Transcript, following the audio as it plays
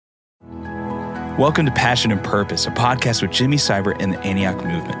Welcome to Passion and Purpose, a podcast with Jimmy Seibert and the Antioch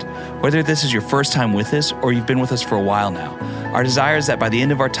Movement. Whether this is your first time with us or you've been with us for a while now, our desire is that by the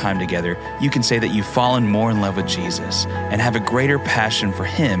end of our time together, you can say that you've fallen more in love with Jesus and have a greater passion for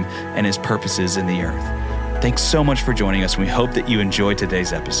Him and His purposes in the earth. Thanks so much for joining us, and we hope that you enjoyed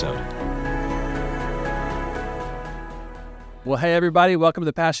today's episode. Well, hey, everybody. Welcome to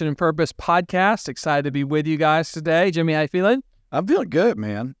the Passion and Purpose podcast. Excited to be with you guys today. Jimmy, how you feeling? I'm feeling good,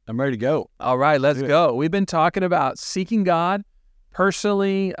 man. I'm ready to go. All right, let's go. We've been talking about seeking God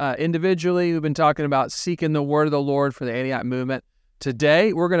personally, individually. We've been talking about seeking the word of the Lord for the Antioch Movement.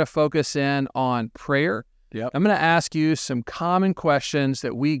 Today, we're going to focus in on prayer. Yep. I'm going to ask you some common questions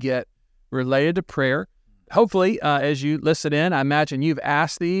that we get related to prayer. Hopefully, as you listen in, I imagine you've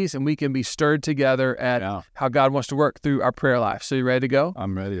asked these and we can be stirred together at how God wants to work through our prayer life. So you ready to go?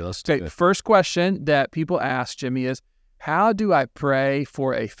 I'm ready. Let's do it. First question that people ask, Jimmy, is how do I pray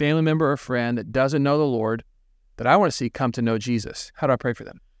for a family member or friend that doesn't know the Lord that I want to see come to know Jesus? How do I pray for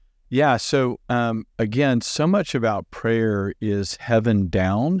them? Yeah, so again, so much about prayer is heaven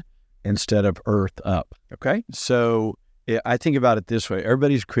down instead of earth up. Okay. So I think about it this way.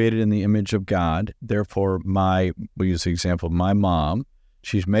 Everybody's created in the image of God. Therefore, we'll use the example of my mom.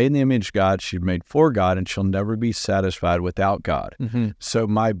 She's made in the image of God. She's made for God, and she'll never be satisfied without God. Mm-hmm. So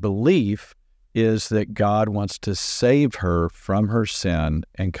my belief is that God wants to save her from her sin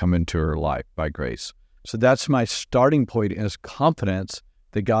and come into her life by grace. So that's my starting point, is confidence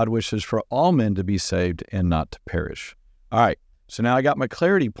that God wishes for all men to be saved and not to perish. All right, so now I got my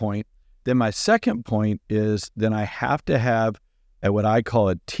clarity point. Then my second point is then I have to have what I call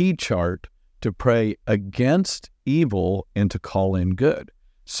a T-chart to pray against evil and to call in good.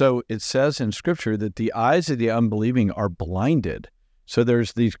 So it says in Scripture that the eyes of the unbelieving are blinded. So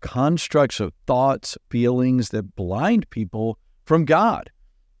there's these constructs of thoughts, feelings that blind people from God.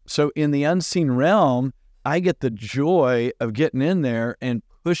 So in the unseen realm, I get the joy of getting in there and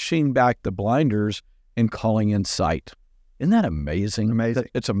pushing back the blinders and calling in sight. Isn't that amazing? Amazing.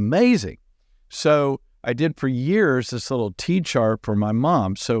 It's amazing. So I did for years this little T-chart for my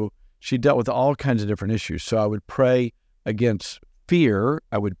mom. So she dealt with all kinds of different issues. So I would pray against fear.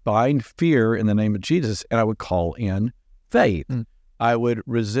 I would bind fear in the name of Jesus, and I would call in faith. I would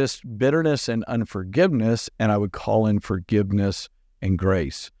resist bitterness and unforgiveness, and I would call in forgiveness and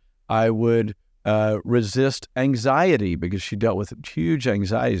grace. I would resist anxiety, because she dealt with huge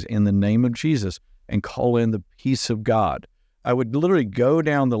anxieties, in the name of Jesus, and call in the peace of God. I would literally go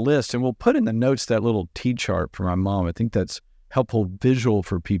down the list, and we'll put in the notes that little T-chart for my mom. I think that's helpful visual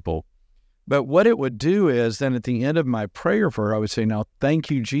for people. But what it would do is then at the end of my prayer for her, I would say, now,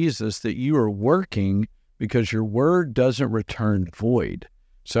 thank you, Jesus, that you are working, because your word doesn't return void.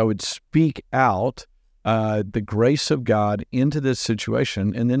 So I would speak out the grace of God into this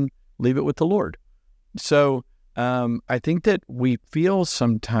situation and then leave it with the Lord. So I think that we feel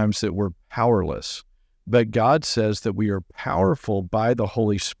sometimes that we're powerless, but God says that we are powerful by the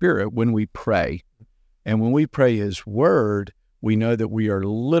Holy Spirit when we pray. And when we pray His word, we know that we are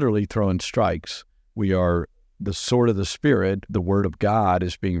literally throwing strikes. We are the sword of the Spirit. The word of God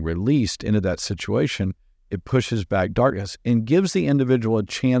is being released into that situation. It pushes back darkness and gives the individual a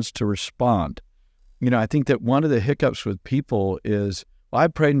chance to respond. You know, I think that one of the hiccups with people is, well, I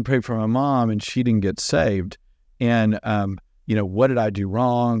prayed and prayed for my mom and she didn't get saved. And, what did I do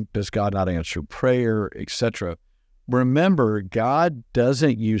wrong? Does God not answer prayer, etc.? Remember, God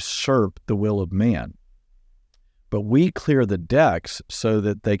doesn't usurp the will of man, but we clear the decks so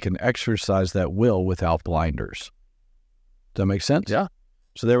that they can exercise that will without blinders. Does that make sense? Yeah.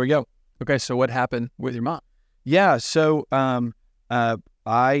 So there we go. Okay, so what happened with your mom? Yeah, so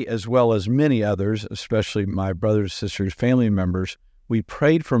I, as well as many others, especially my brothers, sisters, family members, we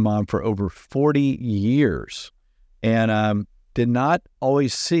prayed for Mom for over 40 years and did not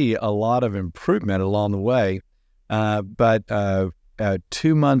always see a lot of improvement along the way. But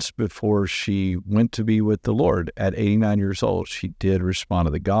 2 months before she went to be with the Lord at 89 years old, she did respond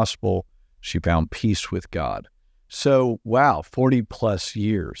to the gospel. She found peace with God. So, wow, 40 plus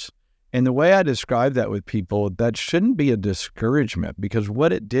years. And the way I describe that with people, that shouldn't be a discouragement, because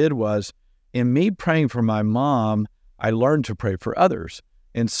what it did was, in me praying for my mom, I learned to pray for others.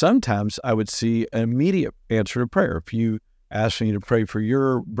 And sometimes I would see an immediate answer to prayer. If you asked me to pray for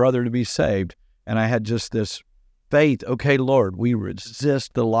your brother to be saved, and I had just this faith, okay, Lord, we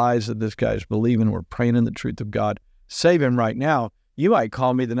resist the lies that this guy's believing. We're praying in the truth of God. Save him right now. You might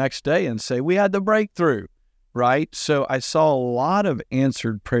call me the next day and say, we had the breakthrough. Right? So I saw a lot of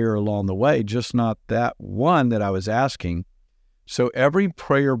answered prayer along the way, just not that one that I was asking. So every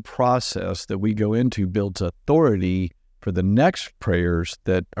prayer process that we go into builds authority for the next prayers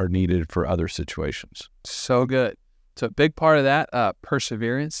that are needed for other situations. So good. So a big part of that,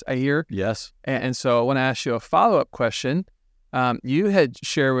 perseverance, I hear. Yes. And so I want to ask you a follow-up question. You had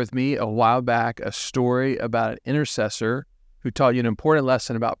shared with me a while back a story about an intercessor who taught you an important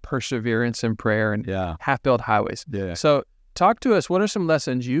lesson about perseverance in prayer and half-built highways. Yeah. So talk to us. What are some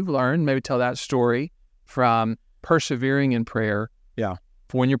lessons you've learned? Maybe tell that story from persevering in prayer. Yeah.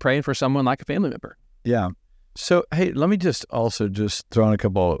 For when you're praying for someone like a family member. Yeah. So, hey, let me just throw in a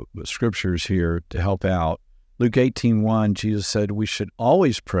couple of scriptures here to help out. Luke 18:1, Jesus said we should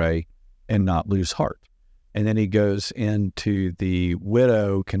always pray and not lose heart. And then he goes into the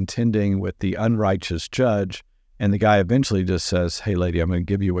widow contending with the unrighteous judge, and the guy eventually just says, hey, lady, I'm going to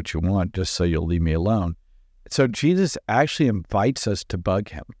give you what you want just so you'll leave me alone. So Jesus actually invites us to bug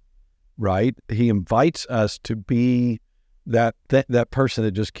him, right? He invites us to be that person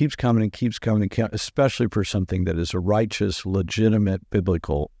that just keeps coming and keeps coming, especially for something that is a righteous, legitimate,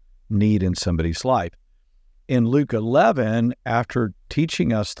 biblical need in somebody's life. In Luke 11, after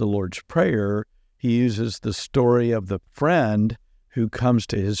teaching us the Lord's Prayer, he uses the story of the friend who comes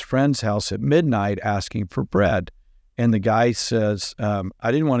to his friend's house at midnight asking for bread. And the guy says,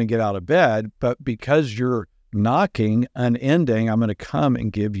 I didn't want to get out of bed, but because you're knocking, unending, I'm going to come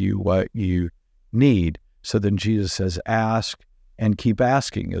and give you what you need. So then Jesus says, ask and keep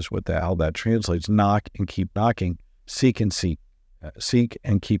asking is how that translates. Knock and keep knocking. Seek and seek. Seek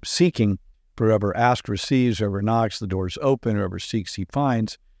and keep seeking. For whoever asks receives, whoever knocks, the door's open, whoever seeks, he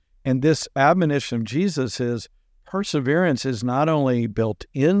finds. And this admonition of Jesus is perseverance is not only built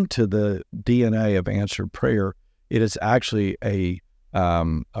into the DNA of answered prayer, it is actually a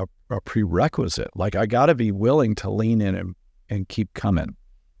prerequisite. Like, I got to be willing to lean in and keep coming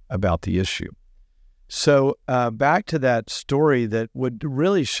about the issue. So back to that story that would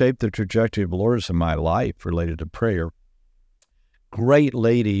really shape the trajectory of Dolores in my life related to prayer. Great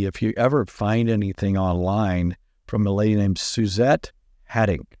lady, if you ever find anything online from a lady named Suzette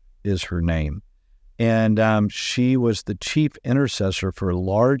Hadding is her name. And she was the chief intercessor for a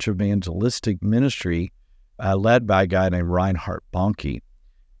large evangelistic ministry led by a guy named Reinhard Bonnke.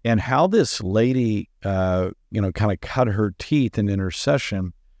 And how this lady, kind of cut her teeth in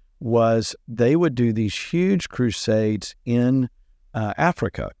intercession was they would do these huge crusades in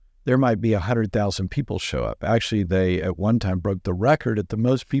Africa. There might be 100,000 people show up. Actually, they at one time broke the record at the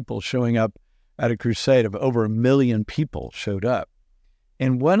most people showing up at a crusade of over 1 million people showed up.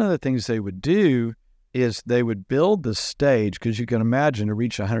 And one of the things they would do is they would build the stage, because you can imagine to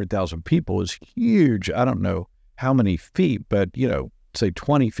reach 100,000 people is huge. I don't know how many feet, but, say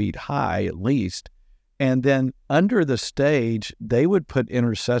 20 feet high at least. And then under the stage, they would put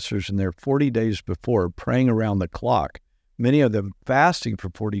intercessors in there 40 days before, praying around the clock, many of them fasting for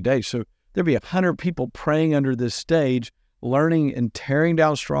 40 days. So there'd be 100 people praying under this stage, learning and tearing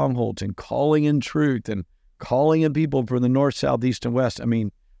down strongholds and calling in truth and calling in people from the north, south, east, and west. I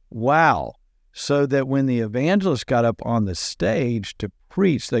mean, wow. So that when the evangelist got up on the stage to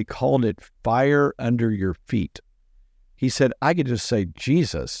preach, they called it fire under your feet. He said, I could just say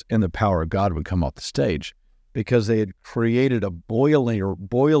Jesus and the power of God would come off the stage, because they had created a boiler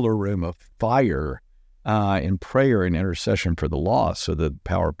room of fire in prayer and intercession for the lost, so the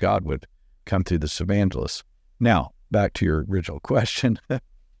power of God would come through this evangelist. Now, back to your original question.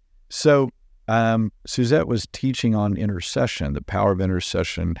 So Suzette was teaching on intercession, the power of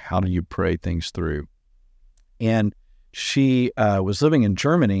intercession, how do you pray things through? And she was living in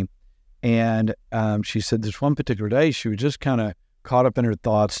Germany, and she said this one particular day, she was just kind of caught up in her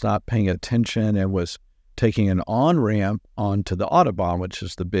thoughts, not paying attention, and was taking an on-ramp onto the Autobahn, which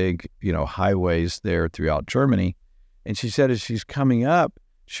is the big, highways there throughout Germany. And she said as she's coming up,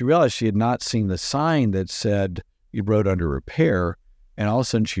 she realized she had not seen the sign that said, "You rode under repair." And all of a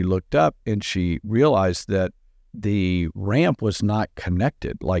sudden she looked up and she realized that the ramp was not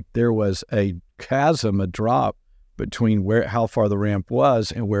connected. Like there was a chasm, a drop between how far the ramp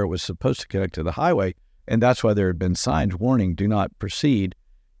was and where it was supposed to connect to the highway. And that's why there had been signs warning, do not proceed.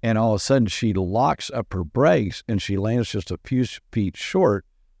 And all of a sudden she locks up her brakes and she lands just a few feet short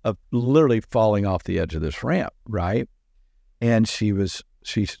of literally falling off the edge of this ramp, right? And she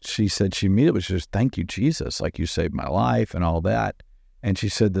said she immediately was just, thank you, Jesus, like you saved my life and all that. And she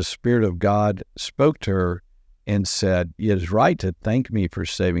said the Spirit of God spoke to her and said, it is right to thank me for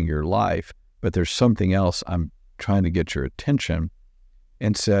saving your life, but there's something else I'm trying to get your attention.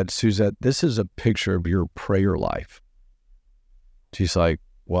 And said, Suzette, this is a picture of your prayer life. She's like,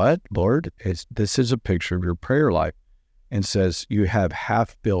 what, Lord? This is a picture of your prayer life. And says, you have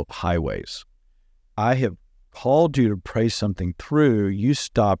half-built highways. I have called you to pray something through. You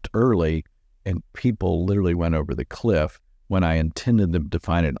stopped early and people literally went over the cliff when I intended them to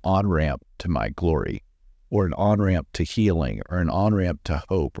find an on-ramp to my glory, or an on-ramp to healing, or an on-ramp to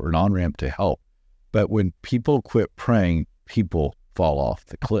hope, or an on-ramp to help. But when people quit praying, people fall off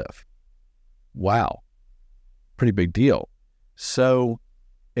the cliff. Wow. Pretty big deal. So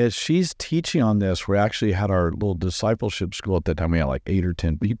as she's teaching on this, we actually had our little discipleship school at that time. We had like 8 or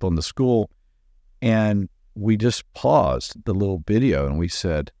 10 people in the school, and we just paused the little video and we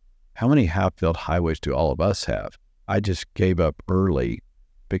said, how many half-filled highways do all of us have? I just gave up early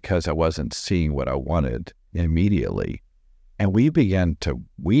because I wasn't seeing what I wanted immediately. And we began to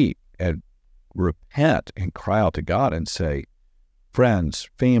weep and repent and cry out to God and say, friends,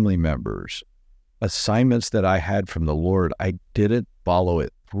 family members, assignments that I had from the Lord, I didn't follow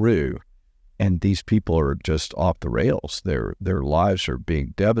it through. And these people are just off the rails. Their lives are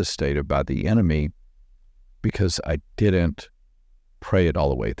being devastated by the enemy because I didn't pray it all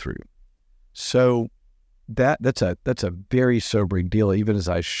the way through. So that's a very sobering deal. Even as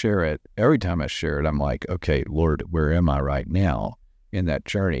I share it, every time I share it, I'm like, okay, Lord, where am I right now in that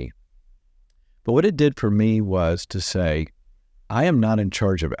journey? But what it did for me was to say, I am not in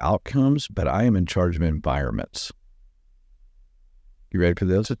charge of outcomes, but I am in charge of environments. You ready for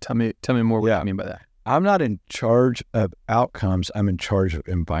this? So tell me more what you mean by that. I'm not in charge of outcomes. I'm in charge of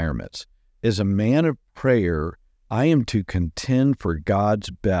environments. As a man of prayer, I am to contend for God's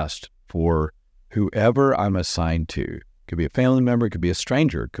best for whoever I'm assigned to. It could be a family member, it could be a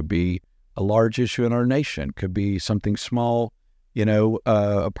stranger, it could be a large issue in our nation, it could be something small,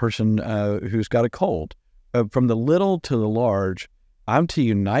 a person who's got a cold. From the little to the large, I'm to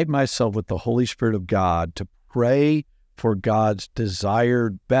unite myself with the Holy Spirit of God to pray for God's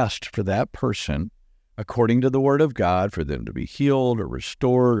desired best for that person, according to the Word of God, for them to be healed or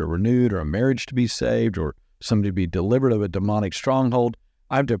restored or renewed, or a marriage to be saved, or somebody to be delivered of a demonic stronghold.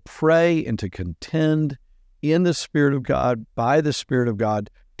 I'm to pray and to contend in the Spirit of God, by the Spirit of God,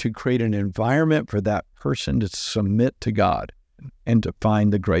 to create an environment for that person to submit to God and to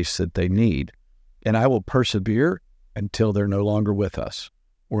find the grace that they need. And I will persevere until they're no longer with us,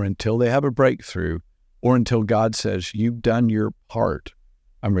 or until they have a breakthrough, or until God says, you've done your part.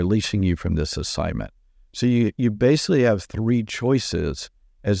 I'm releasing you from this assignment. So you basically have 3 choices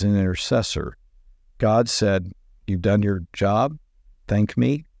as an intercessor. God said, you've done your job, thank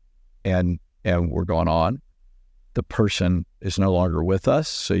me, and we're going on. The person is no longer with us,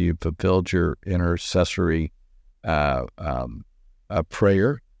 so you've fulfilled your intercessory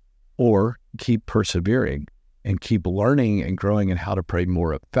prayer, or keep persevering and keep learning and growing in how to pray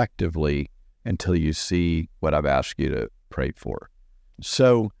more effectively until you see what I've asked you to pray for.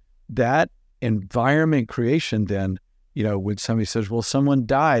 So that environment creation then, when somebody says, well, someone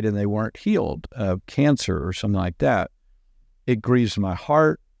died and they weren't healed of cancer or something like that, it grieves my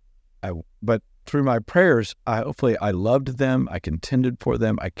heart. But through my prayers, hopefully I loved them, I contended for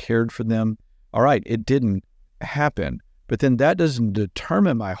them, I cared for them. All right, it didn't happen. But then that doesn't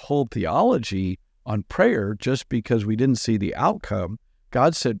determine my whole theology on prayer just because we didn't see the outcome.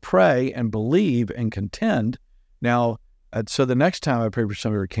 God said, pray and believe and contend. Now, so the next time I pray for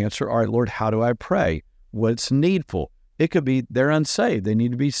somebody with cancer, all right, Lord, how do I pray? What's needful? It could be they're unsaved. They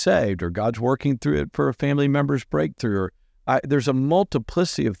need to be saved, or God's working through it for a family member's breakthrough. Or there's a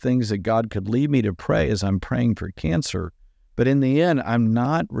multiplicity of things that God could lead me to pray as I'm praying for cancer. But in the end, I'm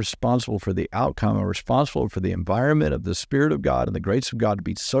not responsible for the outcome. I'm responsible for the environment of the Spirit of God and the grace of God to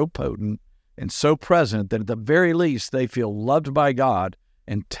be so potent and so present that at the very least they feel loved by God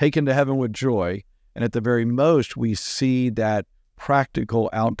and taken to heaven with joy. And at the very most, we see that practical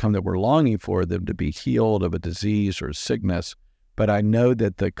outcome that we're longing for, them to be healed of a disease or a sickness. But I know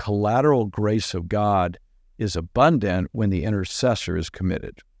that the collateral grace of God is abundant when the intercessor is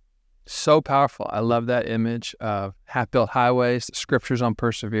committed. So powerful. I love that image of half-built highways, the scriptures on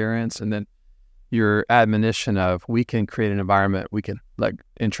perseverance, and then your admonition of we can create an environment, we can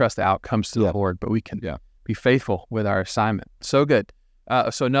entrust the outcomes to the Lord, but we can be faithful with our assignment. So good.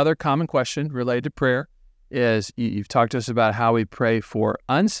 So another common question related to prayer is you've talked to us about how we pray for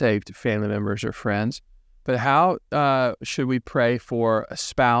unsaved family members or friends, but how should we pray for a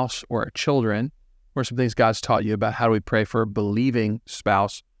spouse or children? What are some things God's taught you about how do we pray for a believing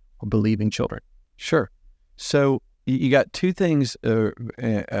spouse or believing children? Sure. So you got 2 things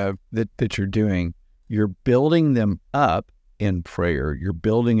that you're doing. You're building them up in prayer. You're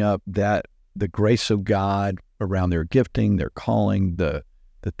building up the grace of God around their gifting, their calling, the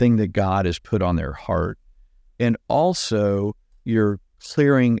thing that God has put on their heart. And also you're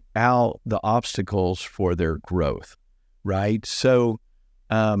clearing out the obstacles for their growth, right? So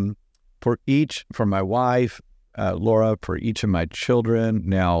for my wife, Laura, for each of my children,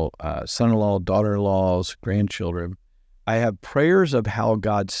 now son-in-law, daughter-in-laws, grandchildren. I have prayers of how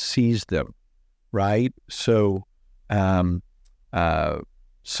God sees them, right? So, how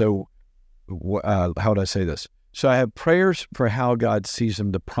would I say this? So I have prayers for how God sees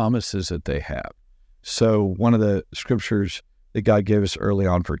them, the promises that they have. So one of the scriptures that God gave us early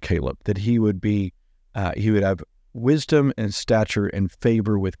on for Caleb, that he would have wisdom and stature and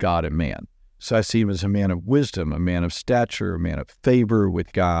favor with God and man. So I see him as a man of wisdom, a man of stature, a man of favor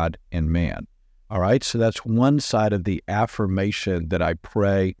with God and man. All right, so that's one side of the affirmation that I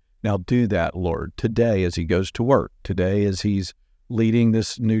pray. Now do that, Lord, today as he goes to work, today as he's leading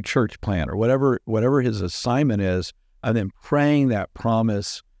this new church plant or whatever his assignment is, and then praying that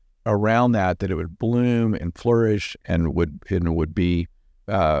promise around that it would bloom and flourish and would be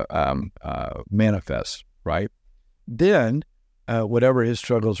manifest, right? Then whatever his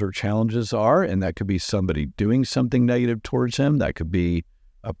struggles or challenges are, and that could be somebody doing something negative towards him, that could be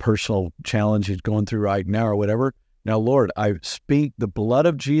a personal challenge he's going through right now or whatever. Now, Lord, I speak the blood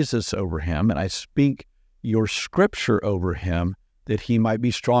of Jesus over him, and I speak your scripture over him, that he might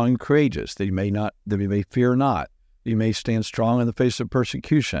be strong and courageous, that he may fear not, that he may stand strong in the face of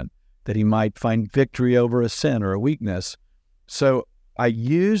persecution, that he might find victory over a sin or a weakness. So I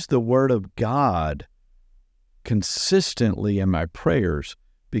use the word of God consistently in my prayers,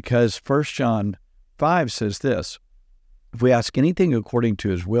 because 1 John 5 says this: if we ask anything according to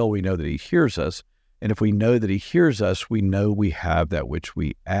his will, we know that he hears us. And if we know that he hears us, we know we have that which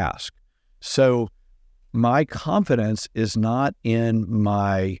we ask. So my confidence is not in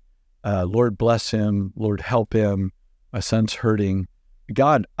my, Lord bless him, Lord help him, my son's hurting.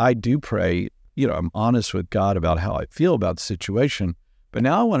 God, I do pray, I'm honest with God about how I feel about the situation. But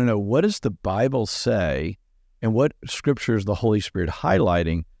now I want to know, what does the Bible say and what scripture is the Holy Spirit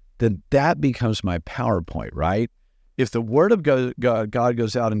highlighting? Then that becomes my PowerPoint, right? If the word of God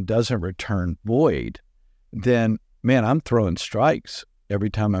goes out and doesn't return void, then, man, I'm throwing strikes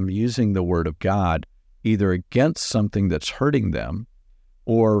every time I'm using the word of God, either against something that's hurting them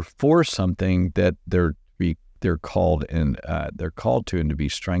or for something that they're called to and to be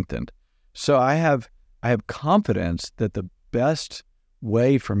strengthened. So I have confidence that the best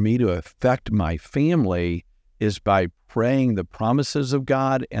way for me to affect my family is by praying the promises of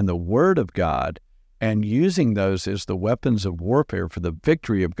God and the word of God, and using those as the weapons of warfare for the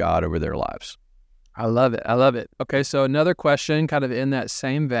victory of God over their lives. I love it. Okay, so another question kind of in that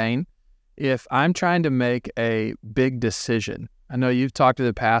same vein. If I'm trying to make a big decision, I know you've talked in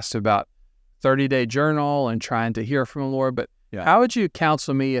the past about 30-day journal and trying to hear from the Lord, but how would you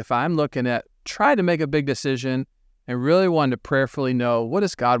counsel me if I'm looking at trying to make a big decision and really want to prayerfully know, what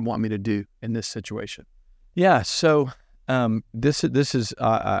does God want me to do in this situation? Yeah, so this is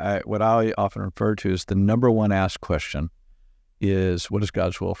what I often refer to as the number one asked question is, what is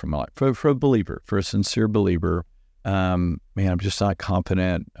God's will for my life? For a believer, for a sincere believer, man, I'm just not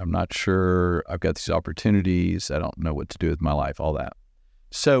confident. I'm not sure. I've got these opportunities. I don't know what to do with my life, all that.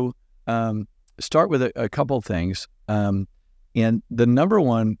 So start with a couple of things. And the number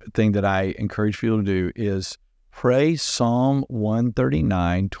one thing that I encourage people to do is pray Psalm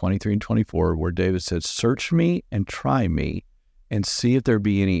 139, 23 and 24, where David says, search me and try me and see if there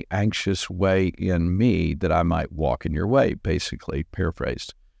be any anxious way in me that I might walk in your way, basically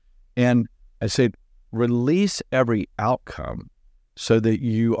paraphrased. And I said, release every outcome so that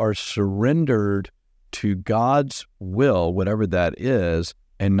you are surrendered to God's will, whatever that is,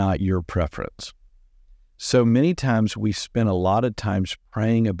 and not your preference. So many times we spend a lot of times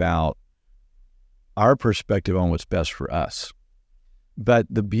praying about our perspective on what's best for us. But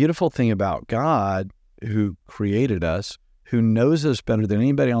the beautiful thing about God, who created us, who knows us better than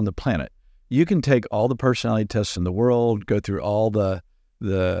anybody on the planet, you can take all the personality tests in the world, go through all the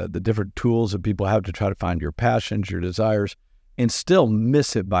different tools that people have to try to find your passions, your desires, and still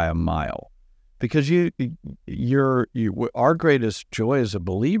miss it by a mile. Because our greatest joy as a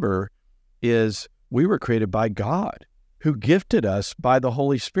believer is we were created by God, who gifted us by the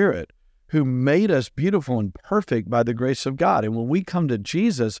Holy Spirit, who made us beautiful and perfect by the grace of God. And when we come to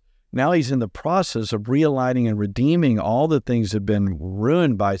Jesus, now he's in the process of realigning and redeeming all the things that have been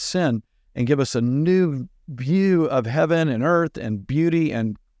ruined by sin and give us a new view of heaven and earth and beauty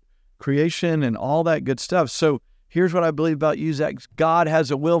and creation and all that good stuff. So here's what I believe about you, Zach. God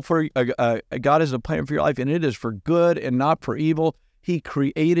has a will for God has a plan for your life, and it is for good and not for evil. He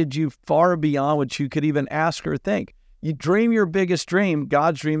created you far beyond what you could even ask or think. You dream your biggest dream.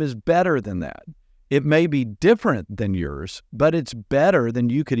 God's dream is better than that. It may be different than yours, but it's better than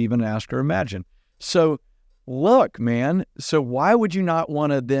you could even ask or imagine. So look, man, so why would you not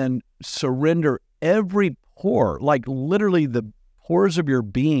want to then surrender every pour, like literally the pores of your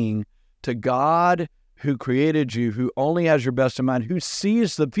being to God who created you, who only has your best in mind, who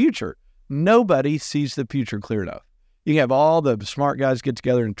sees the future. Nobody sees the future clear enough. You can have all the smart guys get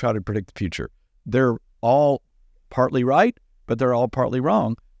together and try to predict the future. They're all partly right, but they're all partly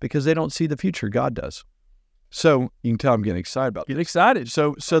wrong because they don't see the future. God does. So you can tell I'm getting excited about this. Get excited.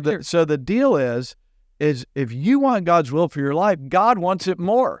 So the deal is if you want God's will for your life, God wants it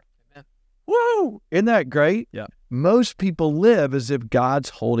more. Amen. Woo! Isn't that great? Yeah. Most people live as if God's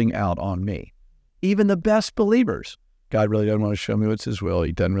holding out on me. Even the best believers. God really doesn't want to show me what's his will.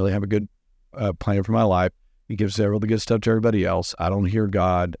 He doesn't really have a good plan for my life. He gives all the good stuff to everybody else. I don't hear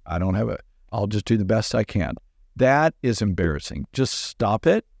God. I'll just do the best I can. That is embarrassing. Just stop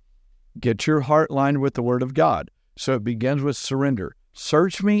it. Get your heart lined with the Word of God. So it begins with surrender.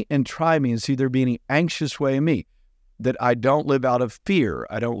 Search me and try me and see there be any anxious way in me, that I don't live out of fear.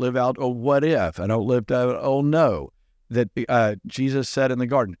 I don't live out of what if. I don't live out of, oh no, that Jesus said in the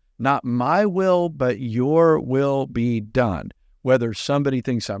garden, not my will, but your will be done. Whether somebody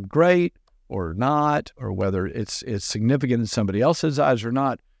thinks I'm great or not, or whether it's significant in somebody else's eyes or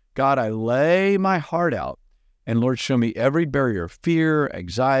not, God, I lay my heart out. And Lord, show me every barrier, fear,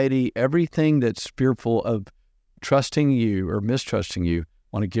 anxiety, everything that's fearful of trusting you or mistrusting you. I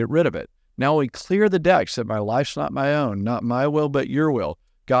want to get rid of it. Now we clear the decks that my life's not my own, not my will, but your will.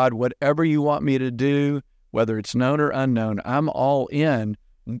 God, whatever you want me to do, whether it's known or unknown, I'm all in.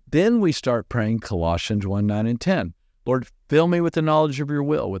 Then we start praying Colossians 1, 9, and 10. Lord, fill me with the knowledge of your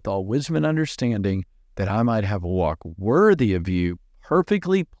will, with all wisdom and understanding, that I might have a walk worthy of you,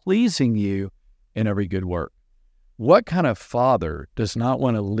 perfectly pleasing you in every good work. What kind of father does not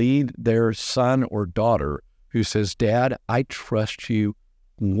want to lead their son or daughter who says, Dad, I trust you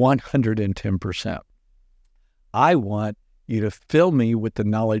 110%. I want you to fill me with the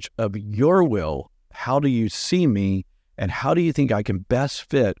knowledge of your will. How do you see me? And how do you think I can best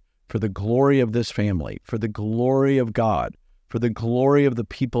fit for the glory of this family, for the glory of God, for the glory of the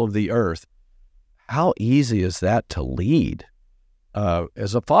people of the earth? How easy is that to lead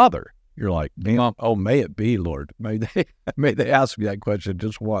as a father? You're like, man, oh, may it be, Lord. May they ask me that question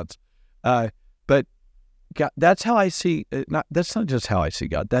just once. But God, that's how I see. That's not just how I see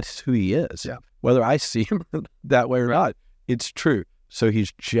God. That's who He is. Yeah. Whether I see Him that way or not, it's true. So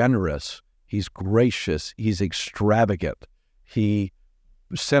He's generous. He's gracious. He's extravagant. He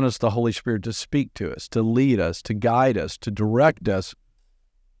sent us the Holy Spirit to speak to us, to lead us, to guide us, to direct us.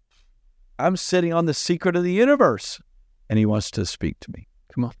 I'm sitting on the secret of the universe, and He wants to speak to me.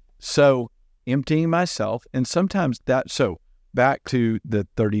 Come on. So emptying myself, and sometimes back to the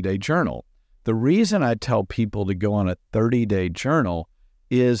 30-day journal. The reason I tell people to go on a 30-day journal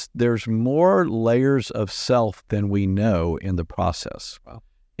is there's more layers of self than we know in the process. Wow.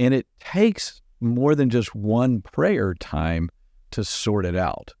 And it takes more than just one prayer time to sort it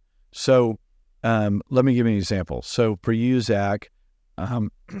out. So let me give you an example. So for you, Zach,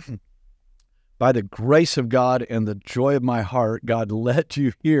 by the grace of God and the joy of my heart, God led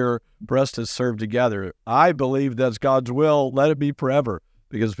you here for us to serve together. I believe that's God's will. Let it be forever,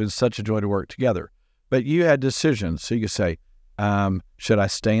 because it's been such a joy to work together. But you had decisions. So you could say, should I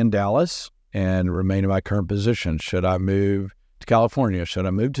stay in Dallas and remain in my current position? Should I move to California? Should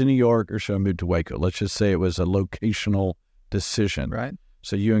I move to New York, or should I move to Waco? Let's just say it was a locational decision. Right.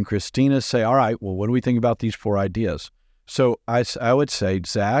 So you and Christina say, all right, well, what do we think about these 4 ideas? So I would say,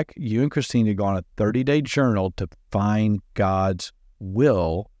 Zach, you and Christina go on a 30-day journal to find God's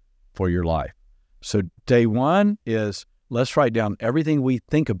will for your life. So day 1 is, let's write down everything we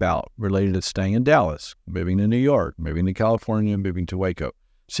think about related to staying in Dallas, moving to New York, moving to California, moving to Waco.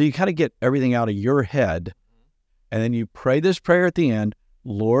 So you kind of get everything out of your head, and then you pray this prayer at the end,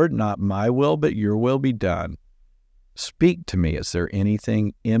 Lord, not my will, but your will be done. Speak to me. Is there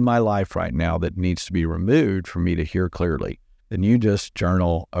anything in my life right now that needs to be removed for me to hear clearly? Then you just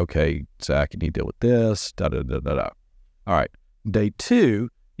journal, okay, Zach, you need to deal with this, da-da-da-da-da. All right. Day 2,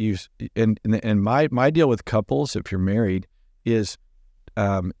 and my deal with couples, if you're married, is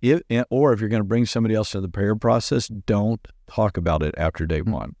or if you're going to bring somebody else to the prayer process, don't talk about it after day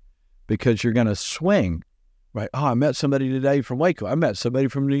 1, because you're going to swing, right? Oh, I met somebody today from Waco. I met somebody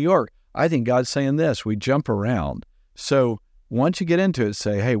from New York. I think God's saying this. We jump around. So once you get into it,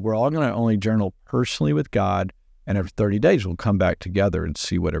 say, hey, we're all going to only journal personally with God, and after 30 days, we'll come back together and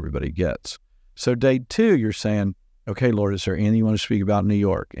see what everybody gets. So day 2, you're saying, okay, Lord, is there anything you want to speak about New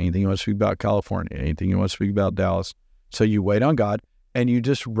York? Anything you want to speak about California? Anything you want to speak about Dallas? So you wait on God, and you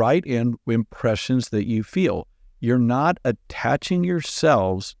just write in impressions that you feel. You're not attaching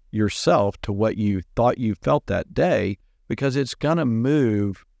yourself to what you thought you felt that day, because it's going to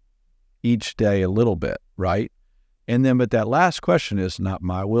move each day a little bit, right? And then, but that last question is not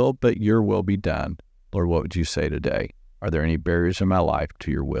my will, but your will be done. Lord, what would you say today? Are there any barriers in my life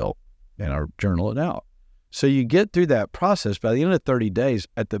to your will? And I'll journal it out. So you get through that process. By the end of 30 days,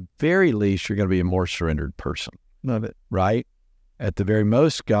 at the very least, you're going to be a more surrendered person. Love it. Right? At the very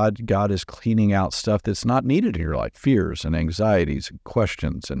most, God is cleaning out stuff that's not needed in your life, fears and anxieties and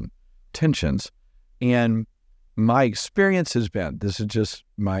questions and tensions. And my experience has been, this is just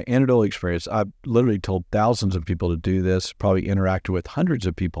my anecdotal experience. I've literally told thousands of people to do this, probably interacted with hundreds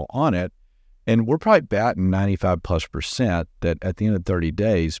of people on it. And we're probably batting 95+% that at the end of 30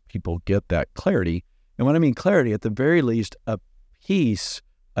 days, people get that clarity. And when I mean clarity, at the very least, a piece,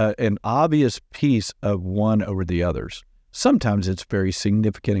 an obvious piece of one over the others. Sometimes it's very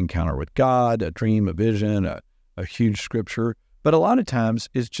significant encounter with God, a dream, a vision, a huge scripture. But a lot of times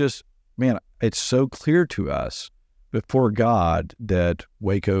it's just, man, it's so clear to us before God that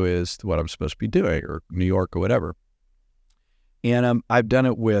Waco is what I'm supposed to be doing, or New York or whatever. And I've done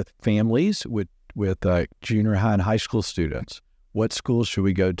it with families, with junior high and high school students. What schools should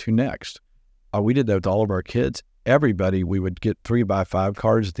we go to next? We did that with all of our kids. Everybody, we would get 3x5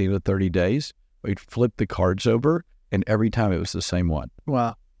 cards at the end of 30 days. We'd flip the cards over, and every time it was the same one.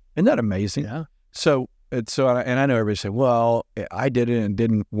 Wow. Isn't that amazing? Yeah. So I know everybody say, well, I did it and it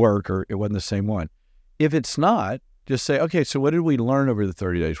didn't work, or it wasn't the same one. If it's not, just say, okay, so what did we learn over the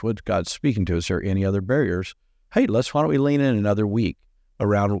 30 days? What's God speaking to us? Is there any other barriers? Hey, why don't we lean in another week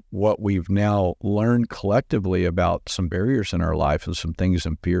around what we've now learned collectively about some barriers in our life and some things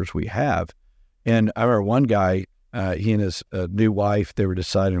and fears we have. And I remember one guy, he and his new wife, they were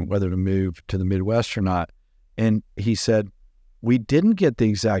deciding whether to move to the Midwest or not. And he said, we didn't get the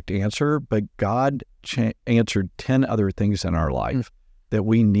exact answer, but God answered 10 other things in our life that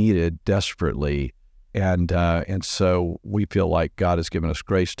we needed desperately. And so we feel like God has given us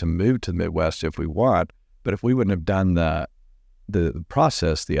grace to move to the Midwest if we want. But if we wouldn't have done the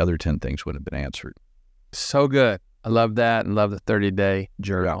process, the other 10 things would have been answered. So good. I love that, and love the 30-day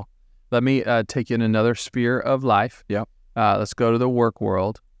journal. Yeah. Let me take you in another sphere of life. Yep. Let's go to the work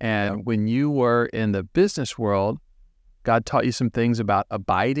world. And when you were in the business world, God taught you some things about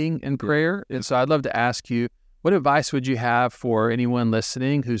abiding in prayer. And so I'd love to ask you, what advice would you have for anyone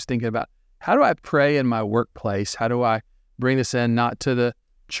listening who's thinking about, how do I pray in my workplace? How do I bring this in, not to the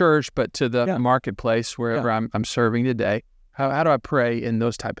church, but to the marketplace, wherever I'm serving today? How do I pray in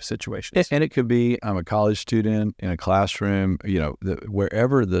those type of situations? And it could be, I'm a college student in a classroom,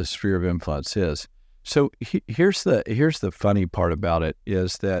 wherever the sphere of influence is. So here's the funny part about it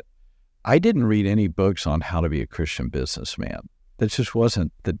is that I didn't read any books on how to be a Christian businessman. That just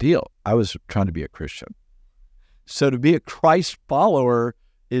wasn't the deal. I was trying to be a Christian. So to be a Christ follower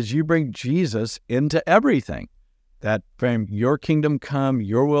is you bring Jesus into everything. That frame, your kingdom come,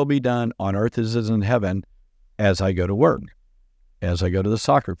 your will be done on earth as it is in heaven, as I go to work, as I go to the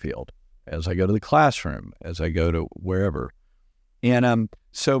soccer field, as I go to the classroom, as I go to wherever. And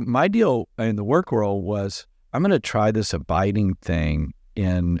so my deal in the work world was, I'm going to try this abiding thing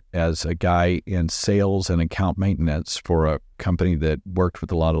as a guy in sales and account maintenance for a company that worked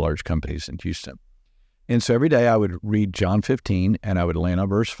with a lot of large companies in Houston. And so every day I would read John 15 and I would land on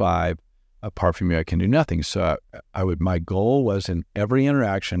verse 5, apart from you, I can do nothing. So my goal was in every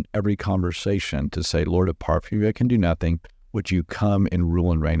interaction, every conversation to say, Lord, apart from you, I can do nothing. Would you come and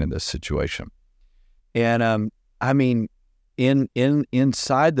rule and reign in this situation? And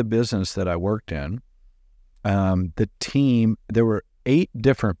inside the business that I worked in, the team, there were 8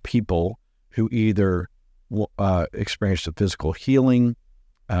 different people who either experienced a physical healing.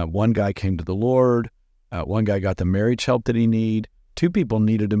 One guy came to the Lord. One guy got the marriage help that he needed. 2 people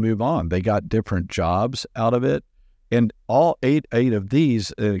needed to move on. They got different jobs out of it. And all eight of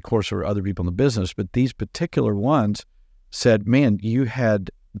these, of course, there were other people in the business, but these particular ones said, man, you had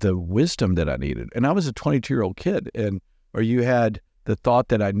the wisdom that I needed. And I was a 22-year-old kid, or you had the thought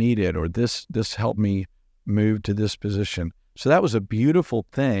that I needed, or this helped me move to this position. So that was a beautiful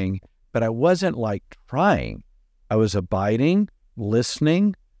thing, but I wasn't like trying. I was abiding,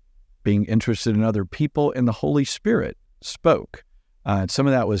 listening, being interested in other people, and the Holy Spirit spoke. And some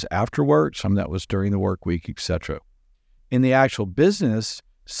of that was after work, some of that was during the work week, etc. In the actual business,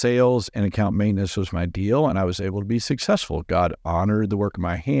 sales and account maintenance was my deal, and I was able to be successful. God honored the work of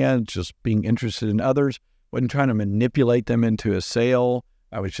my hands, just being interested in others. Wasn't trying to manipulate them into a sale.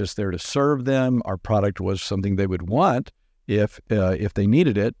 I was just there to serve them. Our product was something they would want if they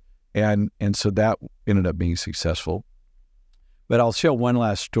needed it, and so that ended up being successful. But I'll share one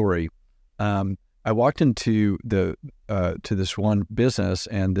last story. I walked into to this one business,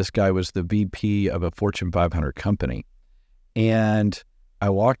 and this guy was the VP of a Fortune 500 company. And I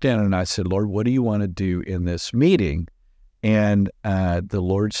walked in and I said, Lord, what do you want to do in this meeting? And the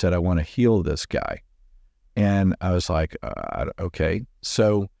Lord said, I want to heal this guy. And I was like, okay.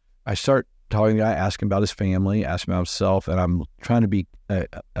 So I start talking to the guy, asking about his family, asking about himself, and I'm trying to be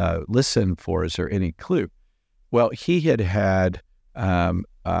listen for, is there any clue? Well, he had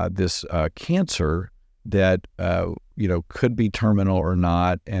this cancer that could be terminal or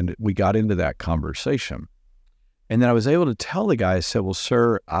not, and we got into that conversation. And then I was able to tell the guy, I said, well,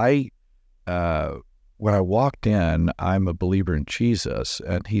 sir, when I walked in, I'm a believer in Jesus.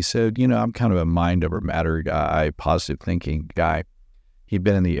 And he said, I'm kind of a mind over matter guy, positive thinking guy. He'd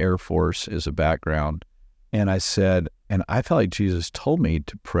been in the Air Force as a background. And I said, and I felt like Jesus told me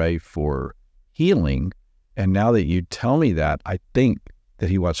to pray for healing. And now that you tell me that, I think that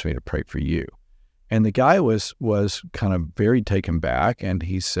he wants me to pray for you. And the guy was kind of very taken back, and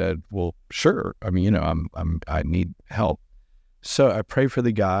he said, well, sure. I mean, I need help. So I prayed for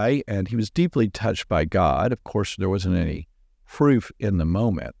the guy, and he was deeply touched by God. Of course, there wasn't any proof in the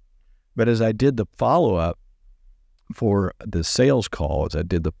moment. But as I did the follow-up for the sales call,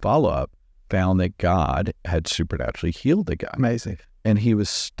 found that God had supernaturally healed the guy. Amazing. And he was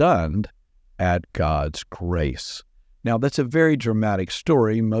stunned at God's grace. Now, that's a very dramatic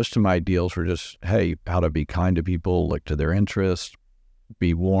story. Most of my deals were just, hey, how to be kind to people, look to their interests,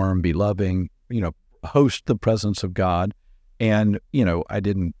 be warm, be loving, host the presence of God. And, I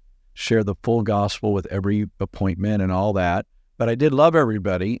didn't share the full gospel with every appointment and all that, but I did love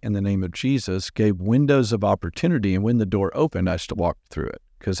everybody in the name of Jesus, gave windows of opportunity, and when the door opened, I still walked through it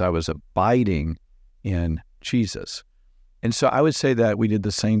because I was abiding in Jesus. And so I would say that we did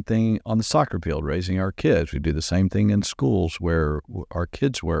the same thing on the soccer field, raising our kids. We do the same thing in schools where our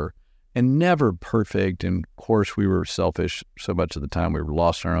kids were, and never perfect. And of course, we were selfish so much of the time. We were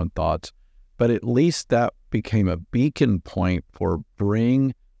lost in our own thoughts. But at least that became a beacon point for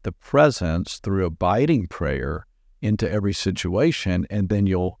bring the presence through abiding prayer into every situation. And then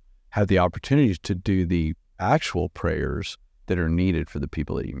you'll have the opportunities to do the actual prayers that are needed for the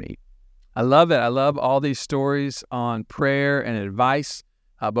people that you meet. I love it. I love all these stories on prayer and advice.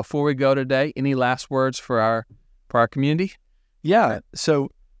 Before we go today, any last words for our community? Yeah. So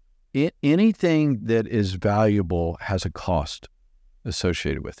anything that is valuable has a cost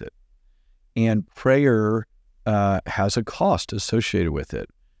associated with it. And prayer has a cost associated with it.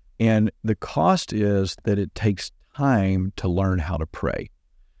 And the cost is that it takes time to learn how to pray.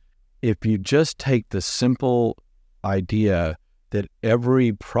 If you just take the simple idea that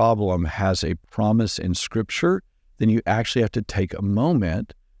every problem has a promise in Scripture, then you actually have to take a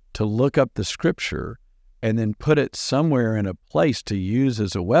moment to look up the Scripture and then put it somewhere in a place to use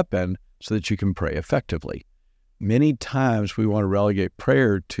as a weapon so that you can pray effectively. Many times we want to relegate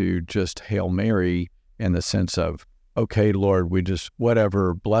prayer to just Hail Mary in the sense of, okay, Lord, we just,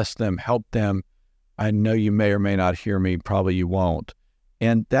 whatever, bless them, help them. I know you may or may not hear me, probably you won't.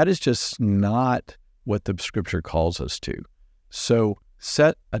 And that is just not what the Scripture calls us to. So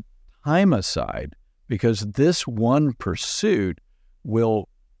set a time aside, because this one pursuit will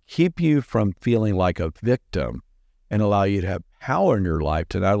keep you from feeling like a victim and allow you to have power in your life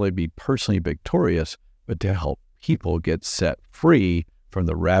to not only be personally victorious, but to help people get set free from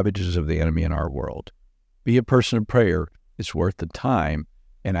the ravages of the enemy in our world. Be a person of prayer. It's worth the time.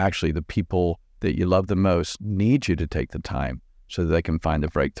 And actually, the people that you love the most need you to take the time so that they can find the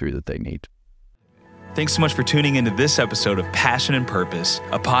breakthrough that they need. Thanks so much for tuning into this episode of Passion and Purpose,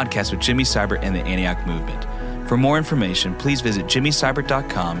 a podcast with Jimmy Seibert and the Antioch Movement. For more information, please visit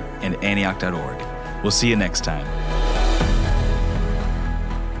jimmyseibert.com and antioch.org. We'll see you next time.